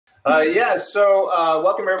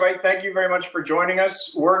Welcome everybody. Thank you very much for joining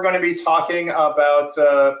us. We're going to be talking about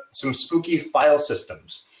some spooky file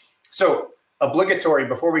systems. So, obligatory,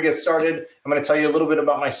 before we get started, I'm going to tell you a little bit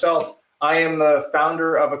about myself. I am the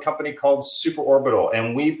founder of a company called SuperOrbital,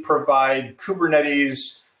 and we provide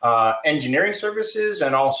Kubernetes engineering services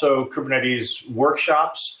and also Kubernetes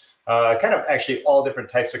workshops, kind of actually all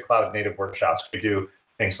different types of cloud native workshops. We do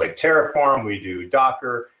things like Terraform, we do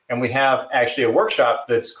Docker, and we have actually a workshop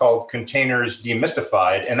that's called Containers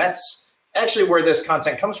Demystified, and that's actually where this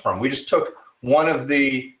content comes from. We just took one of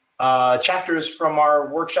the chapters from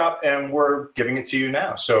our workshop and we're giving it to you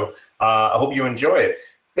now. So I hope you enjoy it.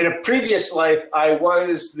 In a previous life, I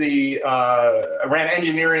was I ran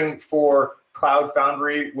engineering for Cloud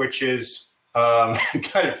Foundry, which is kind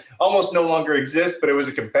of almost no longer exists, but it was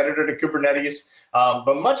a competitor to Kubernetes.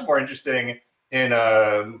 But much more interesting, in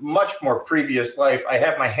a much more previous life, I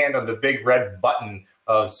had my hand on the big red button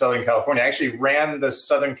of Southern California. I actually ran the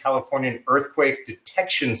Southern Californian earthquake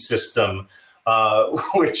detection system,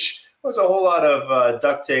 which was a whole lot of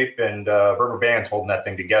duct tape and rubber bands holding that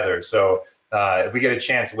thing together. So if we get a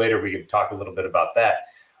chance later, we could talk a little bit about that.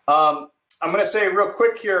 I'm going to say real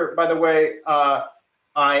quick here, by the way,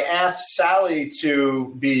 I asked Saleh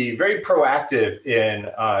to be very proactive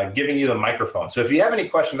in giving you the microphone. So if you have any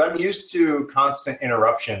questions, I'm used to constant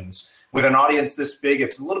interruptions. With an audience this big,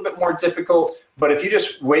 it's a little bit more difficult. But if you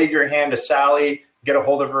just wave your hand to Saleh, get a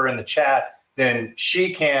hold of her in the chat, then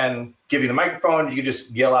she can give you the microphone. You can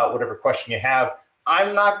just yell out whatever question you have.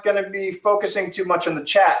 I'm not going to be focusing too much on the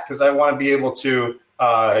chat because I want to be able to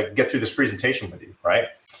get through this presentation with you, right?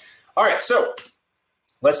 All right, so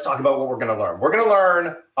let's talk about what we're going to learn. We're going to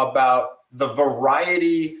learn about the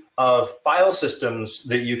variety of file systems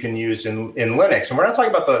that you can use in Linux. And we're not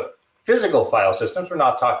talking about the physical file systems. We're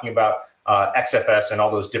not talking about XFS and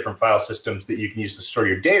all those different file systems that you can use to store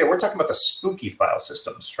your data. We're talking about the spooky file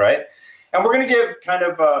systems, right? And we're going to give kind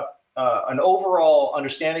of an overall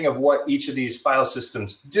understanding of what each of these file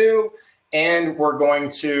systems do. And we're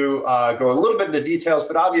going to go a little bit into details,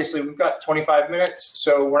 but obviously we've got 25 minutes,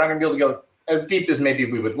 so we're not going to be able to go as deep as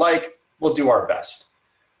maybe we would like. We'll do our best.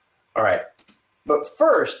 All right. But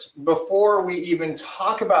first, before we even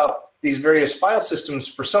talk about these various file systems,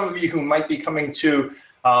 for some of you who might be coming to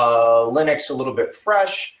Linux a little bit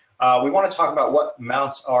fresh, we want to talk about what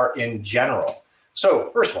mounts are in general. So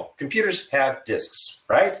first of all, computers have disks,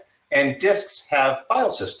 right? And disks have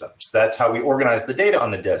file systems. That's how we organize the data on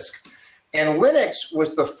the disk. And Linux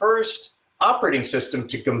was the first operating system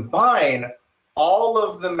to combine all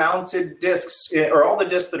of the mounted disks, or all the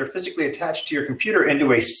disks that are physically attached to your computer,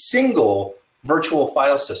 into a single virtual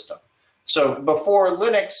file system. So before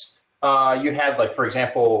Linux, you had, like, for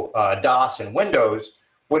example, DOS and Windows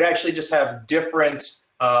would actually just have different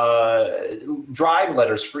drive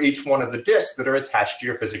letters for each one of the disks that are attached to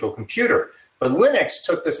your physical computer. But Linux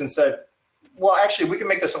took this and said, well, actually, we can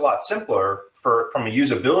make this a lot simpler from a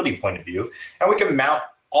usability point of view, and we can mount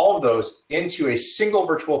all of those into a single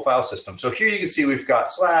virtual file system. So here you can see we've got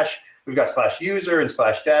 /user and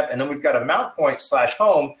 /dev, and then we've got a mount point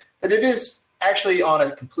 /home that it is actually on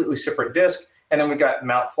a completely separate disk, and then we've got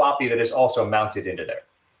mount floppy that is also mounted into there.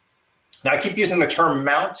 Now I keep using the term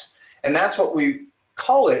mount, and that's what we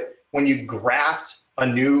call it when you graft a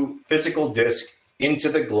new physical disk into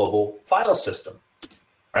the global file system,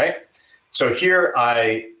 right? So here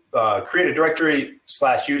I create a directory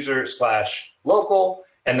 /user/local,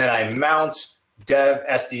 and then I mount dev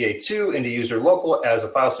SDA2 into user local as a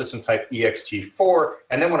file system type ext4.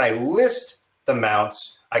 And then when I list the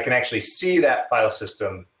mounts, I can actually see that file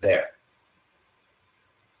system there.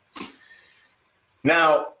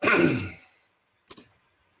 Now,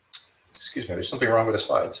 excuse me, there's something wrong with the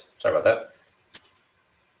slides. Sorry about that.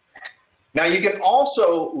 Now you can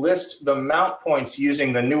also list the mount points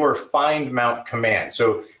using the newer find mount command.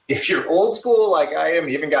 So if you're old school like I am,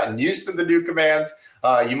 you haven't gotten used to the new commands,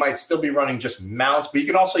 you might still be running just mounts, but you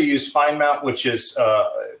can also use find mount, which is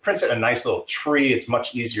prints it in a nice little tree. It's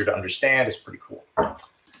much easier to understand. It's pretty cool.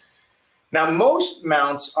 Now most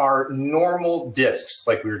mounts are normal disks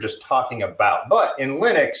like we were just talking about, but in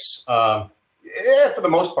Linux, for the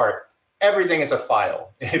most part, everything is a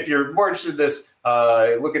file. If you're more interested in this,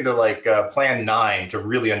 look into like Plan 9 to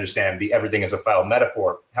really understand the everything is a file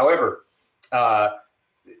metaphor. However,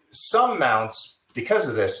 some mounts, because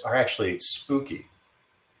of this, are actually spooky.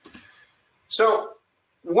 So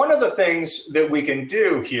one of the things that we can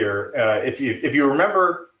do here, if you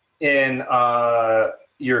remember in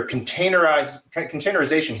your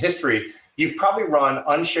containerization history, you've probably run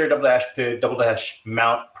unshared --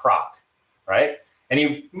 mount proc, right? And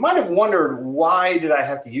you might have wondered, why did I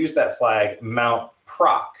have to use that flag mount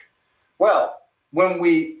proc, Well, when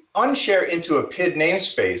we unshare into a PID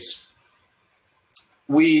namespace,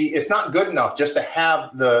 it's not good enough just to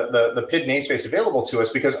have the PID namespace available to us,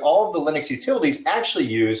 because all of the Linux utilities actually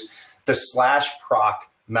use the /proc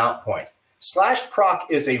mount point. /proc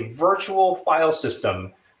is a virtual file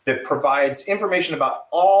system that provides information about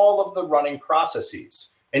all of the running processes.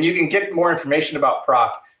 And you can get more information about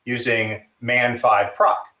proc using man5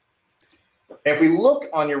 proc. If we look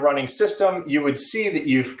on your running system, you would see that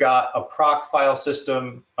you've got a proc file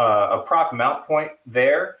system, a proc mount point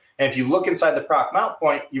there. And if you look inside the proc mount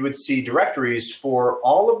point, you would see directories for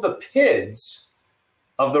all of the PIDs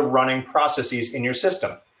of the running processes in your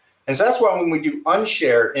system. And so that's why when we do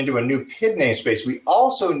unshare into a new PID namespace, we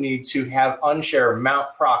also need to have unshare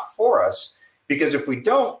mount proc for us, because if we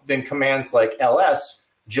don't, then commands like commands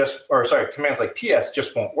like ps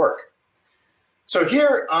just won't work. So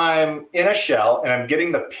here I'm in a shell and I'm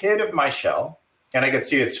getting the PID of my shell, and I can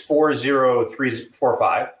see it's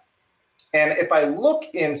 40345. And if I look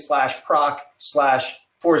in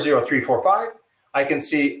 /proc/40345, I can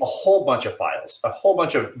see a whole bunch of files, a whole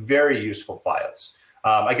bunch of very useful files.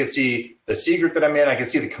 I can see the C group that I'm in. I can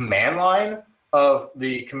see the command line of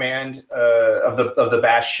the command of the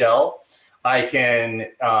bash shell. I can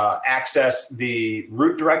access the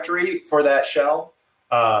root directory for that shell,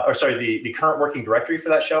 the current working directory for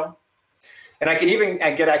that shell. And I can even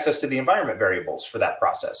get access to the environment variables for that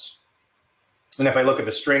process. And if I look at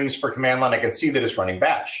the strings for command line, I can see that it's running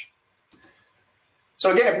bash.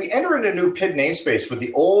 So again, if we enter in a new PID namespace with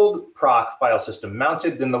the old proc file system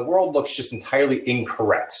mounted, then the world looks just entirely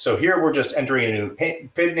incorrect. So here we're just entering a new PID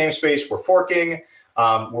namespace, we're forking,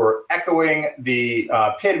 we're echoing the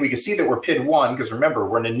PID. We can see that we're PID1, because remember,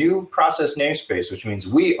 we're in a new process namespace, which means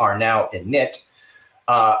we are now init.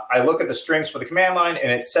 I look at the strings for the command line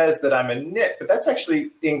and it says that I'm init, but that's actually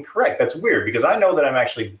incorrect. That's weird, because I know that I'm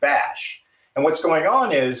actually bash. And what's going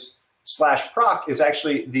on is /proc is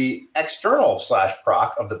actually the external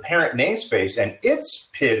 /proc of the parent namespace, and its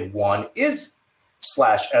PID1 is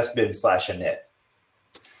 /sbin/init.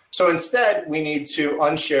 So instead, we need to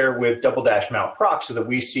unshare with /mount proc so that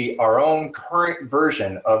we see our own current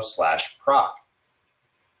version of /proc.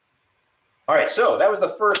 All right, so that was the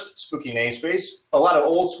first spooky namespace. A lot of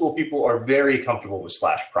old school people are very comfortable with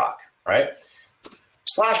 /proc, right?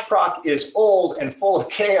 /proc is old and full of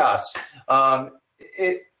chaos.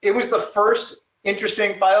 It was the first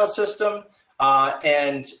interesting file system,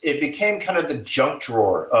 and it became kind of the junk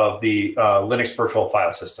drawer of the Linux virtual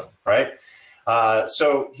file system, right?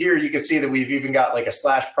 So here you can see that we've even got like a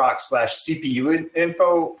 /proc/CPU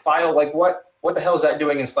info file. Like what the hell is that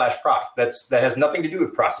doing in /proc? That has nothing to do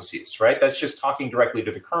with processes, right? That's just talking directly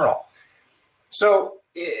to the kernel. So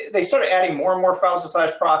they started adding more and more files to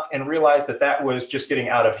 /proc and realized that that was just getting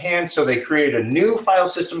out of hand. So they created a new file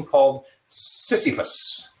system called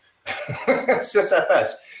sysfs.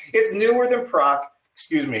 sysfs. It's newer than proc.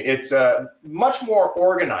 Excuse me. It's much more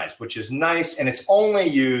organized, which is nice, and it's only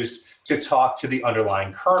used to talk to the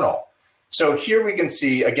underlying kernel. So here we can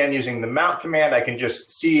see, again, using the mount command, I can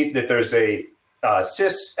just see that there's a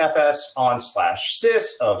sysfs on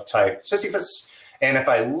 /sys of type sysfs. And if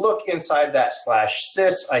I look inside that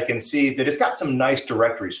 /sys, I can see that it's got some nice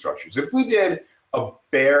directory structures. If we did a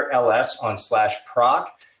bare ls on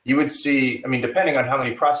 /proc, you would see, I mean, depending on how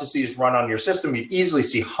many processes run on your system, you'd easily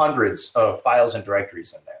see hundreds of files and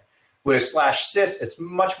directories in there. With /sys, it's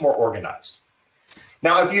much more organized.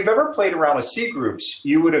 Now, if you've ever played around with C groups,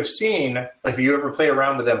 you would have seen, if you ever play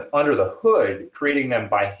around with them under the hood, creating them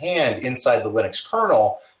by hand inside the Linux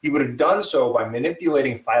kernel, you would have done so by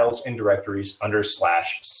manipulating files and directories under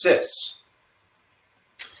 /sys.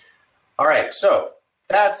 All right, so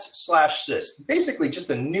that's /sys. Basically just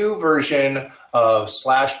a new version of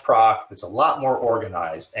 /proc that's a lot more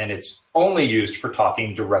organized, and it's only used for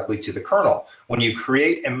talking directly to the kernel. When you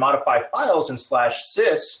create and modify files in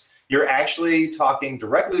 /sys, you're actually talking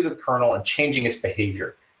directly to the kernel and changing its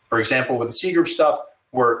behavior. For example, with the C group stuff,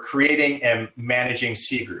 we're creating and managing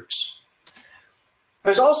C groups.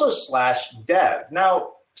 There's also /dev.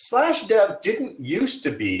 Now, /dev didn't used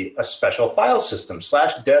to be a special file system.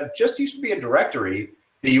 /dev just used to be a directory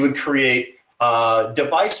that you would create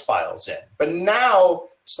device files in. But now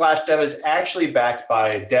 /dev is actually backed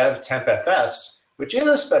by dev tempfs, which is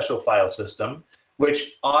a special file system,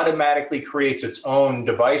 which automatically creates its own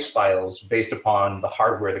device files based upon the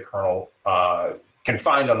hardware the kernel can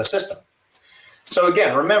find on the system. So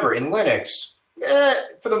again, remember, in Linux,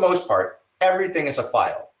 for the most part, everything is a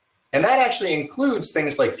file. And that actually includes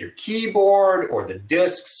things like your keyboard or the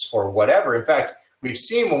disks or whatever. In fact, we've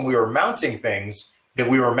seen when we were mounting things that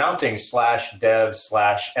we were mounting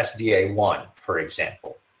 /dev/sda1, for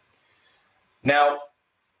example. Now,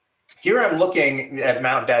 here I'm looking at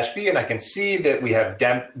mount-v, and I can see that we have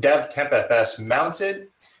dev tempfs mounted.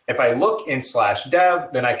 If I look in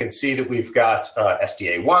 /dev, then I can see that we've got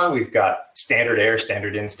SDA1, we've got standard air,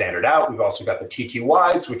 standard in, standard out. We've also got the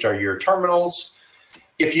TTYs, which are your terminals.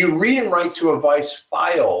 If you read and write to a device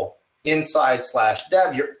file inside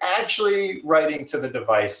 /dev, you're actually writing to the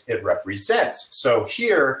device it represents. So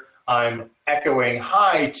here I'm echoing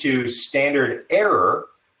hi to standard error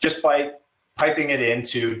just by piping it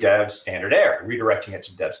into dev standard error, redirecting it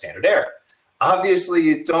to dev standard error. Obviously,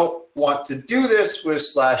 you don't want to do this with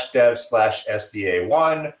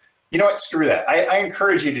 /dev/SDA1. You know what? Screw that. I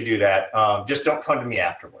encourage you to do that. Just don't come to me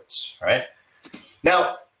afterwards, right?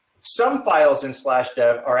 Now, some files in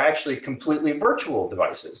 /dev are actually completely virtual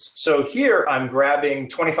devices. So here I'm grabbing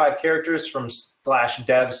 25 characters from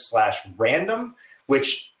 /dev/random,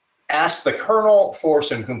 which asks the kernel for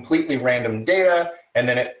some completely random data, and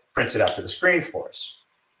then it prints it out to the screen for us.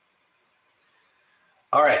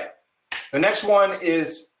 All right. The next one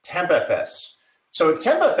is tempfs. So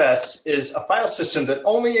tempfs is a file system that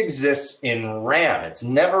only exists in RAM. It's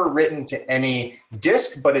never written to any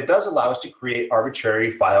disk, but it does allow us to create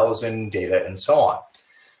arbitrary files and data and so on.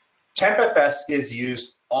 Tempfs is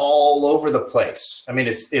used all over the place. I mean,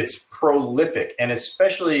 it's prolific and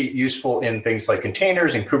especially useful in things like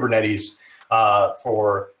containers and Kubernetes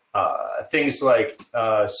for things like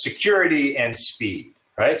security and speed,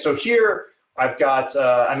 right? So here, I've got,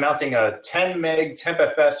 I'm mounting a 10 meg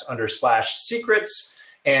tempfs under /secrets.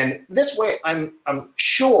 And this way, I'm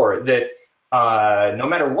sure that no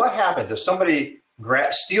matter what happens, if somebody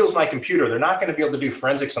steals my computer, they're not going to be able to do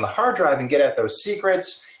forensics on the hard drive and get at those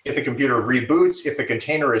secrets. If the computer reboots, if the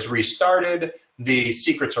container is restarted, the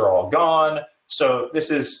secrets are all gone. So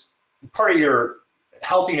this is part of your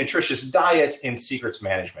healthy, nutritious diet in secrets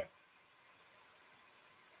management.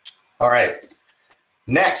 All right.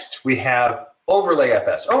 Next, we have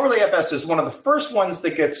OverlayFS. OverlayFS is one of the first ones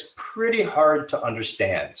that gets pretty hard to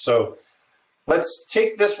understand. So let's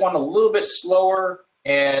take this one a little bit slower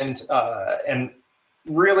and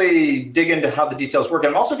really dig into how the details work.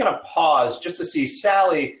 And I'm also going to pause just to see,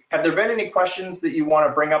 Saleh, have there been any questions that you want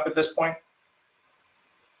to bring up at this point?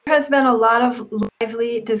 There has been a lot of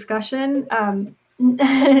lively discussion.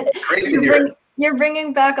 Great to hear. You're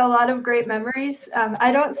bringing back a lot of great memories.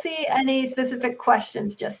 I don't see any specific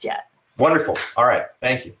questions just yet. Wonderful. All right.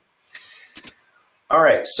 Thank you. All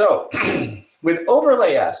right. So with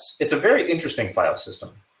OverlayFS, it's a very interesting file system.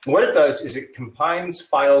 What it does is it combines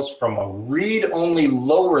files from a read-only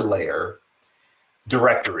lower layer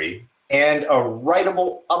directory and a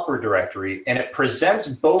writable upper directory, and it presents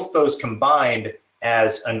both those combined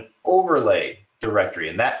as an overlay directory.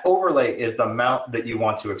 And that overlay is the mount that you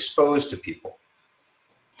want to expose to people.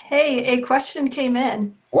 Hey, a question came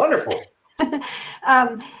in. Wonderful.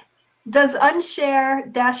 Does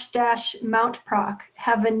unshare -- mount proc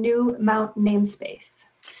have a new mount namespace?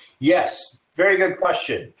 Yes, very good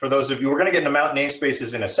question. For those of you, we're going to get into mount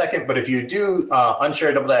namespaces in a second, but if you do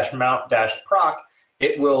unshare -- mount proc,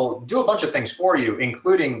 it will do a bunch of things for you,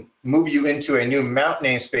 including move you into a new mount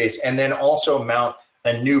namespace and then also mount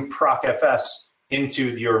a new procfs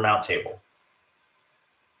into your mount table.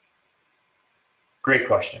 Great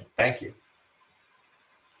question. Thank you.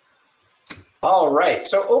 All right.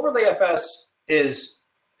 So OverlayFS is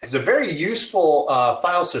a very useful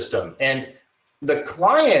file system. And the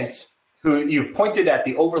client who you've pointed at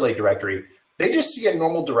the overlay directory, they just see a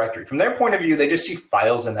normal directory. From their point of view, they just see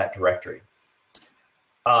files in that directory.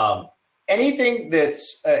 Anything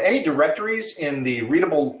that's any directories in the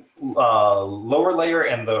readable lower layer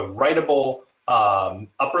and the writable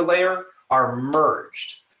upper layer are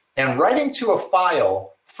merged. And writing to a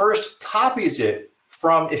file first copies it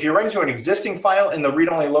from, if you're writing to an existing file in the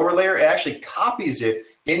read-only lower layer, it actually copies it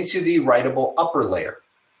into the writable upper layer.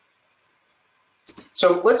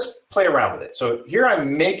 So let's play around with it. So here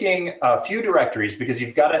I'm making a few directories because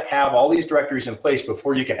you've got to have all these directories in place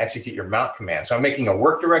before you can execute your mount command. So I'm making a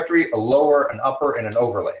work directory, a lower, an upper, and an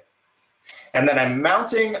overlay. And then I'm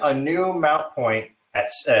mounting a new mount point at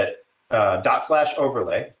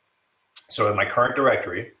 /overlay, so in my current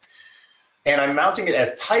directory. And I'm mounting it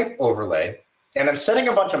as type overlay, and I'm setting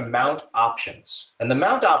a bunch of mount options. And the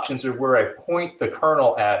mount options are where I point the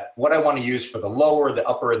kernel at what I want to use for the lower, the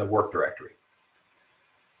upper, and the work directory.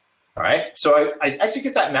 All right, so I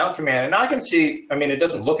execute that mount command, and now I can see, I mean, it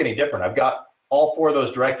doesn't look any different. I've got all four of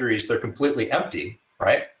those directories, they're completely empty,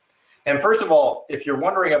 right? And first of all, if you're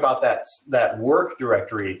wondering about that work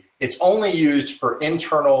directory, it's only used for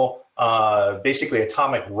internal, basically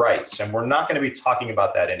atomic writes, and we're not going to be talking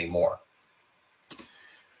about that anymore.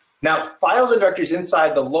 Now, files and directories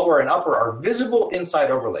inside the lower and upper are visible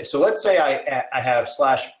inside overlay. So let's say I have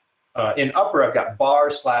slash, in upper, I've got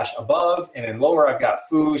bar/above, and in lower, I've got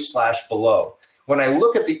foo/below. When I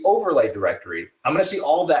look at the overlay directory, I'm going to see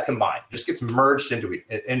all of that combined. Just gets merged into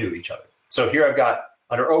each other. So here I've got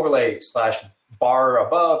under overlay /bar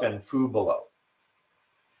above and foo below.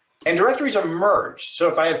 And directories are merged. So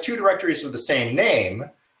if I have two directories with the same name,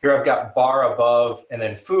 here I've got bar above and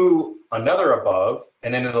then foo another above,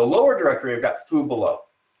 and then in the lower directory I've got foo below.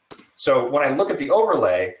 So when I look at the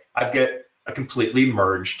overlay, I get a completely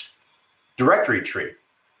merged directory tree.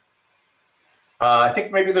 I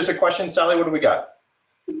think maybe there's a question, Sally. What do we got?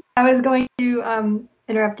 I was going to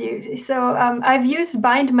interrupt you. So I've used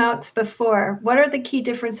bind mounts before. What are the key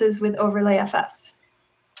differences with OverlayFS?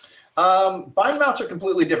 Bind mounts are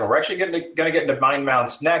completely different. We're actually going to get into bind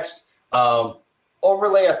mounts next.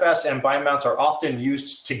 OverlayFS and bind mounts are often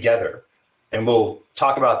used together, and we'll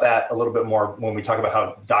talk about that a little bit more when we talk about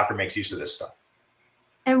how Docker makes use of this stuff.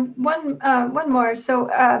 And one more. So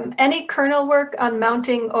any kernel work on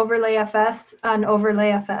mounting OverlayFS on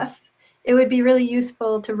OverlayFS, it would be really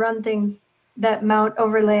useful to run things that mount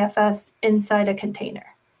OverlayFS inside a container.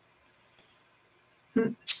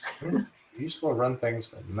 Useful to run things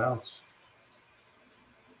that mounts.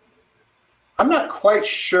 I'm not quite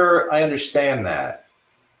sure I understand that.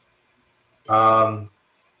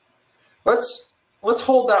 Let's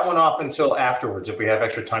hold that one off until afterwards if we have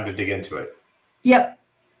extra time to dig into it. Yep.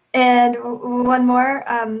 And one more.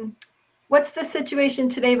 What's the situation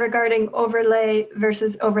today regarding overlay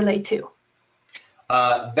versus overlay 2?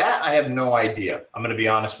 That I have no idea. I'm going to be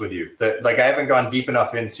honest with you. Like I haven't gone deep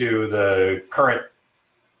enough into the current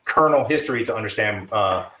kernel history to understand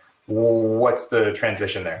what's the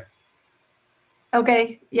transition there.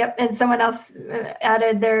 Okay. Yep. And someone else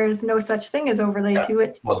added there's no such thing as overlay 2.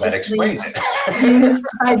 It's well, that explains it. Used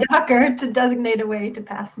by Docker to designate a way to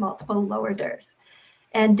pass multiple lower dirs.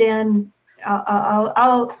 And Dan,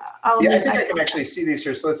 I'll yeah, I think I can actually see these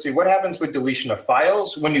here. So let's see what happens with deletion of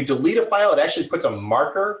files. When you delete a file, it actually puts a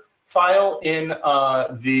marker file in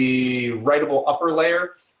the writable upper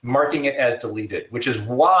layer, marking it as deleted, which is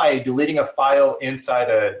why deleting a file inside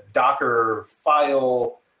a Docker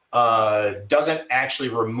file doesn't actually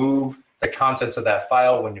remove the contents of that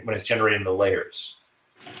file when it's generating the layers.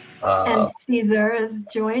 And Caesar is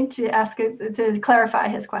joined to ask to clarify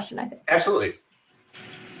his question, I think. Absolutely.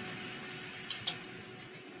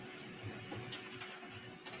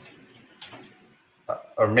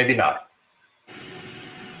 Or maybe not.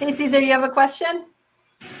 Hey, Caesar, you have a question?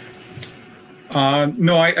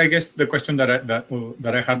 No, I guess the question that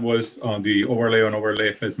I had was the overlay on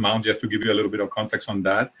OverlayFS mount, just to give you a little bit of context on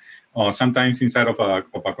that. Sometimes inside of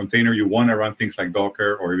a container, you want to run things like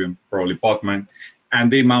Docker or even probably Podman,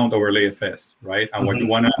 and they mount OverlayFS, right? And what you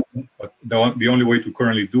want to, the only way to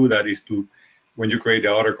currently do that is to, when you create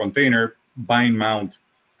the other container, bind mount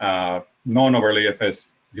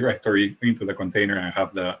non-OverlayFS directory into the container and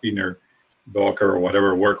have the inner Docker or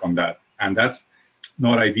whatever work on that. And that's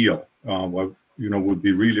not ideal. What would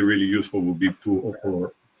be really, really useful would be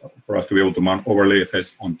for us to be able to mount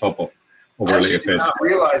OverlayFS on top of OverlayFS. I did not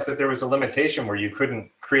realize that there was a limitation where you couldn't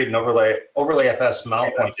create an OverlayFS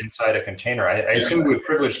mount point inside a container. I assumed with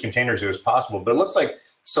privileged containers it was possible, but it looks like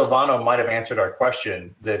Silvano might have answered our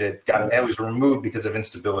question that it was removed because of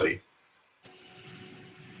instability.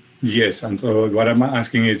 Yes, and so what I'm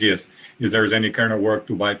asking is, yes, is there's any kernel work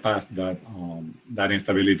to bypass that that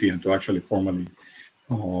instability and to actually formally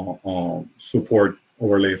support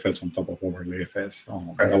OverlayFS on top of OverlayFS?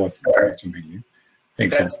 That was the question mainly.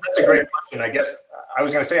 That's a great question. I guess I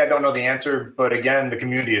was going to say I don't know the answer, but again, the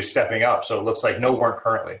community is stepping up, so it looks like no weren't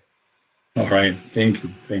currently. All right, thank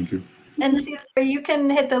you. And Caesar, you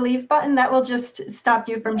can hit the leave button. That will just stop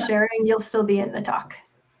you from sharing. You'll still be in the talk.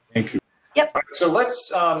 Thank you. Yep. Right, so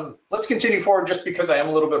let's continue forward, just because I am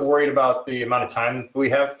a little bit worried about the amount of time we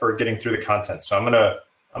have for getting through the content. So I'm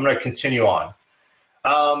gonna continue on.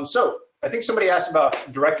 So I think somebody asked about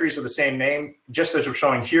directories with the same name. Just as we're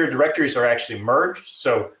showing here, directories are actually merged.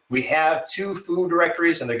 So we have two foo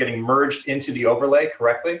directories and they're getting merged into the overlay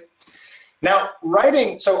correctly. Now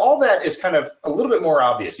so all that is kind of a little bit more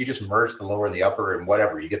obvious. You just merge the lower and the upper and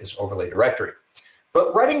whatever, you get this overlay directory.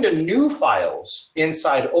 But writing the new files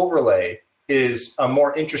inside overlay is a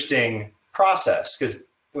more interesting process, because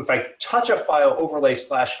if I touch a file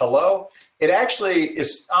overlay/hello, it actually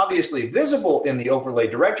is obviously visible in the overlay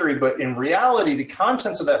directory, but in reality, the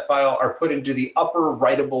contents of that file are put into the upper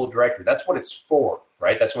writable directory. That's what it's for,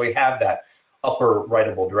 right? That's why we have that upper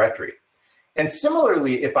writable directory. And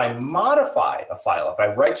similarly, if I modify a file, if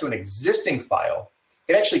I write to an existing file,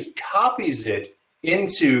 it actually copies it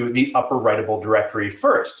into the upper writable directory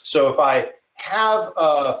first. So if I have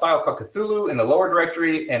a file called Cthulhu in the lower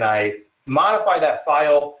directory and I modify that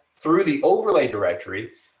file through the overlay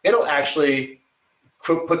directory, it'll actually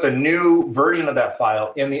put the new version of that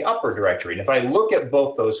file in the upper directory. And if I look at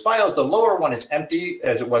both those files, the lower one is empty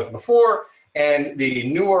as it was before, and the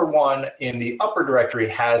newer one in the upper directory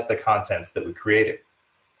has the contents that we created.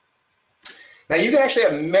 Now you can actually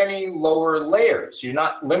have many lower layers. You're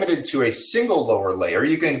not limited to a single lower layer.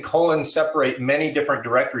 You can colon separate many different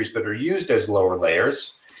directories that are used as lower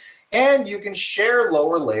layers, and you can share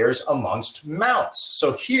lower layers amongst mounts.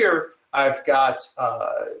 So here I've got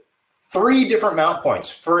 3 different mount points,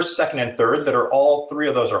 first, second, and third, that are all 3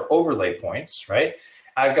 of those are overlay points, right?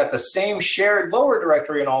 I've got the same shared lower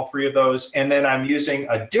directory in all 3 of those, and then I'm using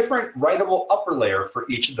a different writable upper layer for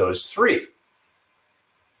each of those 3.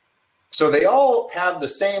 So they all have the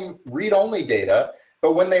same read-only data,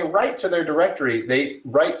 but when they write to their directory, they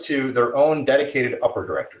write to their own dedicated upper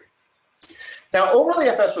directory. Now,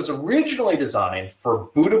 OverlayFS was originally designed for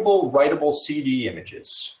bootable, writable CD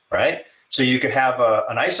images, right? So you could have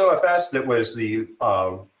an ISOFS that was the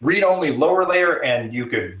read-only lower layer, and you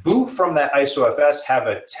could boot from that ISOFS, have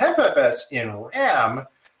a tempfs in RAM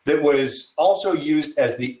that was also used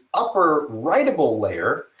as the upper writable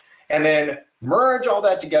layer, and then merge all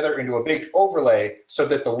that together into a big overlay so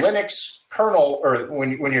that the Linux kernel, or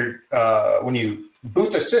when you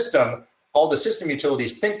boot the system, all the system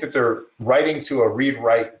utilities think that they're writing to a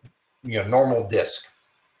read-write, normal disk.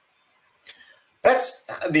 That's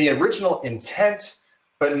the original intent,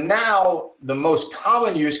 but now the most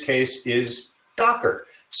common use case is Docker.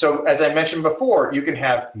 So as I mentioned before, you can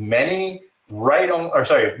have many read-only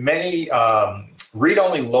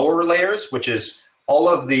lower layers, which is all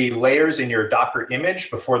of the layers in your Docker image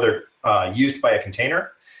before they're used by a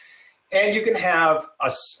container. And you can have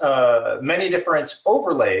many different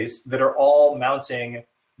overlays that are all mounting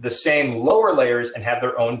the same lower layers and have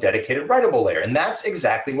their own dedicated writable layer. And that's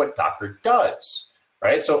exactly what Docker does,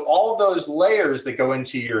 right? So all of those layers that go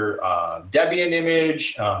into your Debian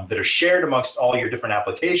image that are shared amongst all your different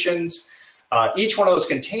applications, each one of those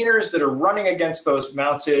containers that are running against those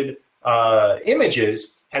mounted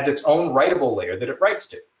images has its own writable layer that it writes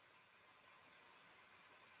to.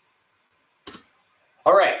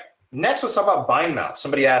 All right, next let's talk about bind mounts.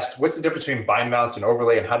 Somebody asked, what's the difference between bind mounts and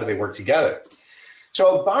overlay and how do they work together?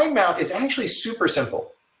 So a bind mount is actually super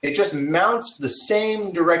simple. It just mounts the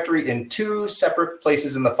same directory in 2 separate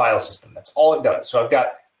places in the file system. That's all it does. So I've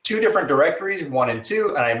got 2 different directories, 1 and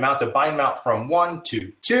 2, and I mount a bind mount from 1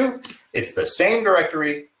 to 2. It's the same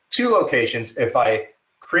directory, 2 locations. If I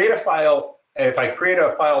create a file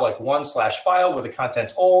like 1/file where the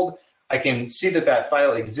content's old, I can see that that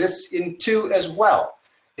file exists in 2 as well.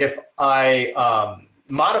 If I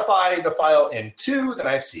modify the file in 2, then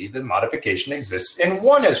I see the modification exists in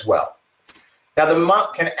 1 as well. Now the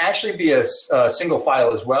mount can actually be a single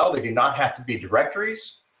file as well. They do not have to be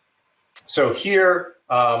directories. So here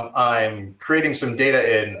I'm creating some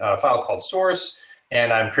data in a file called source,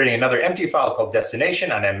 and I'm creating another empty file called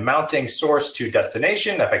destination, and I'm mounting source to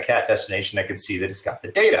destination. If I cat destination, I can see that it's got the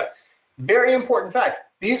data. Very important fact,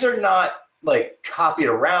 these are not like copied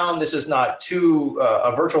around. This is not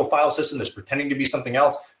a virtual file system that's pretending to be something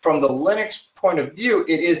else. From the Linux point of view,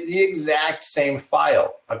 it is the exact same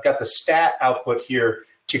file. I've got the stat output here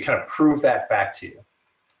to kind of prove that fact to you.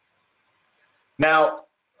 Now,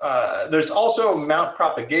 there's also mount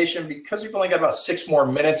propagation. Because we've only got about 6 more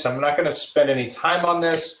minutes, I'm not going to spend any time on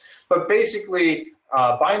this, but basically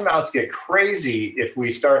bind mounts get crazy if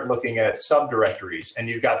we start looking at subdirectories, and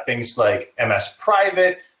you've got things like ms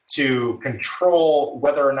private to control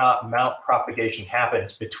whether or not mount propagation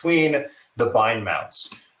happens between the bind mounts.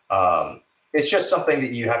 It's just something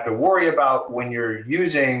that you have to worry about when you're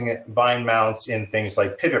using bind mounts in things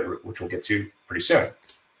like pivot root, which we'll get to pretty soon.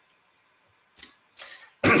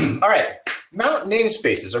 All right, mount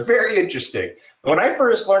namespaces are very interesting. When I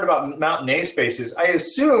first learned about mount namespaces, I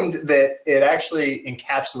assumed that it actually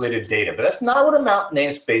encapsulated data, but that's not what a mount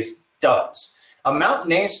namespace does. A mount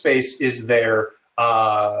namespace is there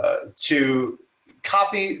to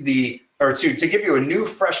copy to give you a new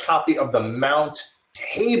fresh copy of the mount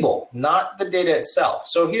table, not the data itself.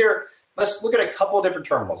 So here, let's look at a couple of different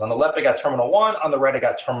terminals. On the left, I got terminal 1. On the right, I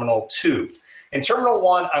got terminal 2. In terminal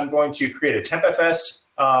 1, I'm going to create a tempfs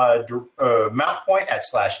mount point at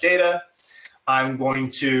 /data. I'm going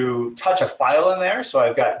to touch a file in there. So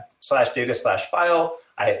I've got /data/file,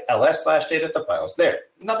 ls/data, the file's there.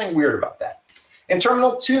 Nothing weird about that. In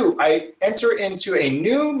terminal 2, I enter into a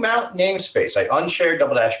new mount namespace. I unshare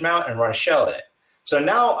 /mount and run a shell in it. So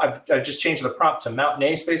now I've just changed the prompt to mount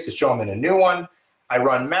namespace to show them in a new one. I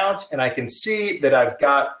run mount, and I can see that I've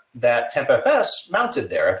got that tempfs mounted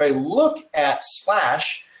there. If I look at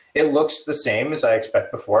slash, it looks the same as I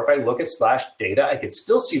expect before. If I look at slash data, I can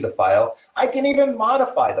still see the file. I can even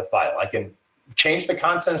modify the file. I can change the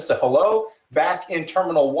contents to hello. Back in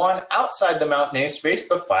terminal 1, outside the mount namespace,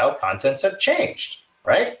 the file contents have changed,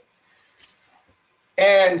 right?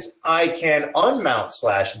 And I can unmount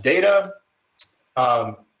slash data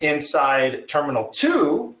inside terminal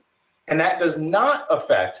 2, and that does not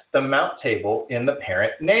affect the mount table in the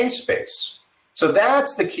parent namespace. So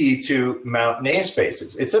that's the key to mount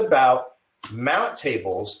namespaces. It's about mount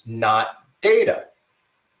tables, not data.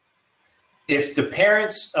 If the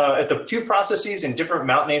parents, if the two processes in different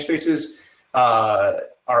mount namespaces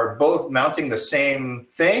are both mounting the same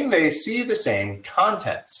thing, they see the same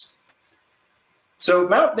contents. So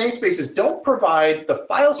mount namespaces don't provide the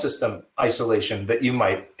file system isolation that you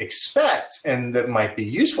might expect and that might be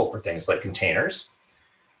useful for things like containers.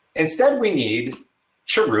 Instead, we need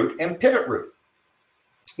chroot and pivot root.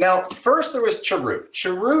 Now, first there was chroot.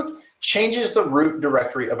 Chroot changes the root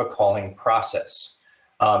directory of a calling process.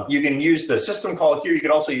 You can use the system call here. You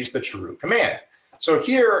could also use the chroot command. So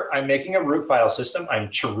here I'm making a root file system. I'm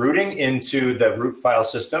chrooting into the root file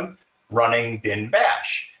system running bin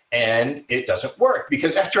bash. And it doesn't work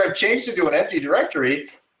because after I've changed it to an empty directory,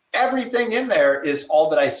 everything in there is all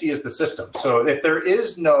that I see as the system. So if there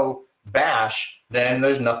is no bash, then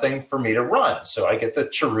there's nothing for me to run. So I get the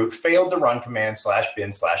chroot failed to run command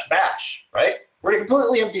 /bin/bash, right? We're a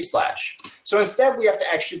completely empty slash. So instead, we have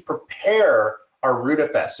to actually prepare our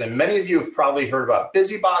rootfs. And many of you have probably heard about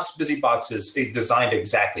BusyBox. BusyBox is designed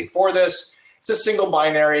exactly for this. It's a single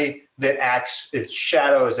binary that acts, it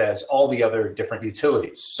shadows as all the other different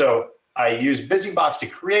utilities. So I use BusyBox to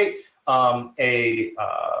create a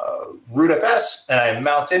rootfs, and I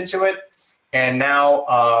mount into it. And now,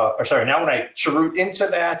 now when I chroot into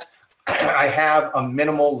that, I have a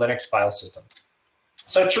minimal Linux file system.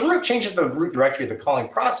 So chroot changes the root directory of the calling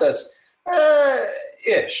process,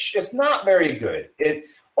 ish. It's not very good. It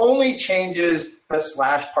only changes the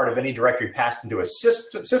slash part of any directory passed into a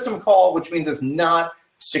system call, which means it's not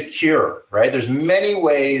secure, right? There's many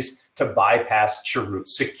ways to bypass chroot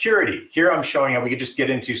security. Here I'm showing how we could just get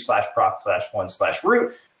into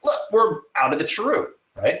 /proc/1/root. Look, we're out of the chroot,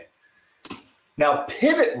 right? Now,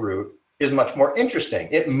 pivot root is much more interesting.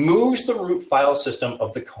 It moves the root file system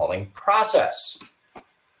of the calling process.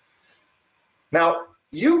 Now,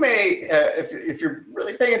 you may, if you're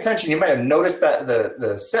really paying attention, you might have noticed that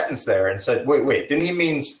the sentence there and said, wait, didn't he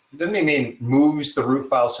mean moves the root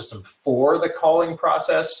file system for the calling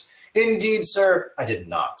process? Indeed, sir, I did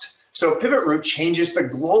not. So pivot root changes the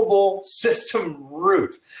global system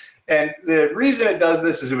root. And the reason it does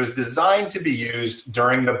this is it was designed to be used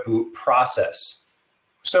during the boot process.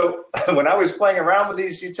 So when I was playing around with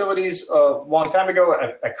these utilities a long time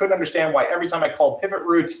ago, I couldn't understand why every time I called pivot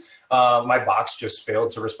root, my box just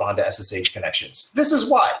failed to respond to SSH connections. This is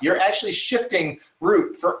why. You're actually shifting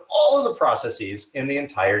root for all of the processes in the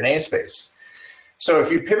entire namespace. So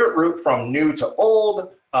if you pivot root from new to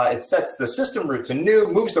old, it sets the system root to new,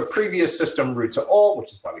 moves the previous system root to old,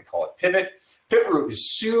 which is why we call it pivot. Pivot root is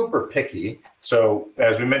super picky. So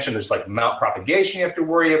as we mentioned, there's like mount propagation you have to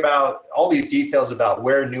worry about, all these details about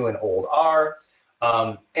where new and old are.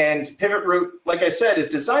 And pivot root, like I said, is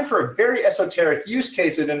designed for a very esoteric use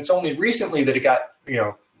case, and it's only recently that it got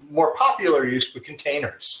more popular use with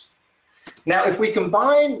containers. Now, if we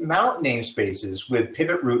combine mount namespaces with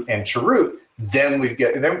pivot root and chroot, then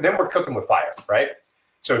we're cooking with fire, right?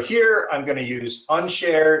 So here I'm going to use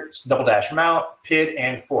unshared /mount, PID,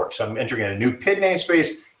 and fork. So I'm entering in a new PID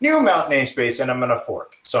namespace, new mount namespace, and I'm going to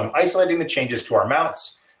fork. So I'm isolating the changes to our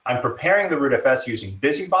mounts. I'm preparing the rootfs using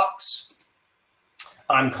BusyBox.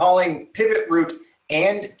 I'm calling pivot root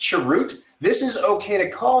and chroot. This is okay to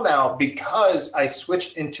call now because I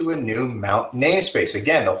switched into a new mount namespace.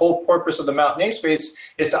 Again, the whole purpose of the mount namespace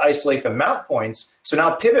is to isolate the mount points. So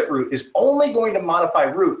now pivot root is only going to modify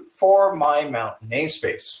root for my mount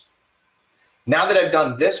namespace. Now that I've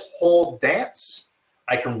done this whole dance,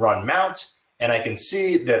 I can run mount and I can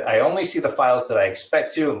see that I only see the files that I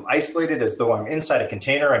expect to. I'm isolated as though I'm inside a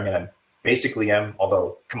container. I mean, I basically am,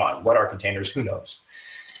 although, come on, what are containers? Who knows?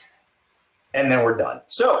 And then we're done.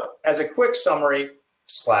 So as a quick summary,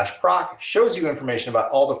 /proc shows you information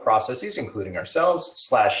about all the processes, including ourselves.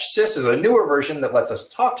 /sys is a newer version that lets us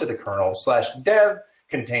talk to the kernel. /dev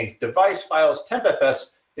contains device files.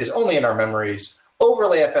 tempfs is only in our memories.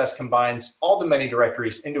 OverlayFS combines all the many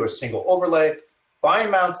directories into a single overlay.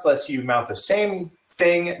 Bind mounts lets you mount the same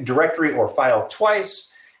thing, directory, or file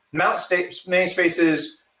twice. Mount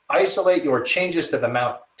namespaces isolate your changes to the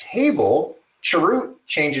mount table chroot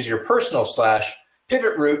changes your personal slash.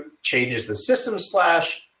 Pivot root changes the system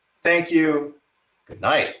slash. Thank you. Good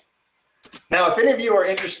night. Now, if any of you are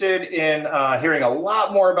interested in hearing a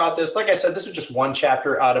lot more about this, like I said, this is just one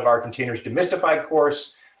chapter out of our Containers Demystified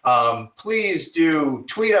course. Please do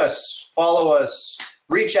tweet us, follow us,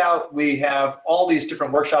 reach out. We have all these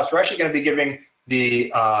different workshops. We're actually going to be giving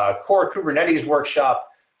the core Kubernetes workshop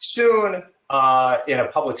soon in a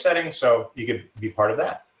public setting, so you could be part of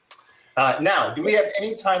that. Now, do we have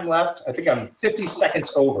any time left? I think I'm 50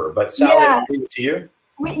 seconds over, but Saleh, I'll leave it to you.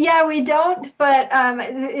 We don't, but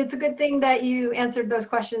it's a good thing that you answered those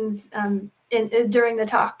questions during the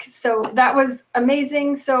talk. So that was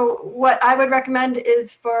amazing. So what I would recommend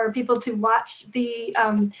is for people to watch the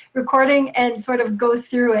recording and sort of go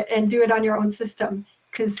through it and do it on your own system,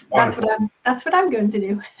 because that's what I'm going to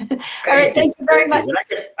do. All right, thank you very much.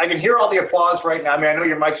 I can hear all the applause right now. I mean, I know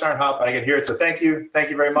your mics aren't hot, but I can hear it. So thank you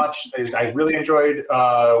very much. I really enjoyed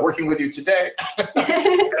working with you today. I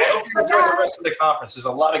hope you enjoy the rest of the conference. There's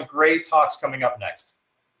a lot of great talks coming up next.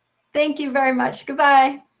 Thank you very much.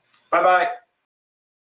 Goodbye. Bye-bye.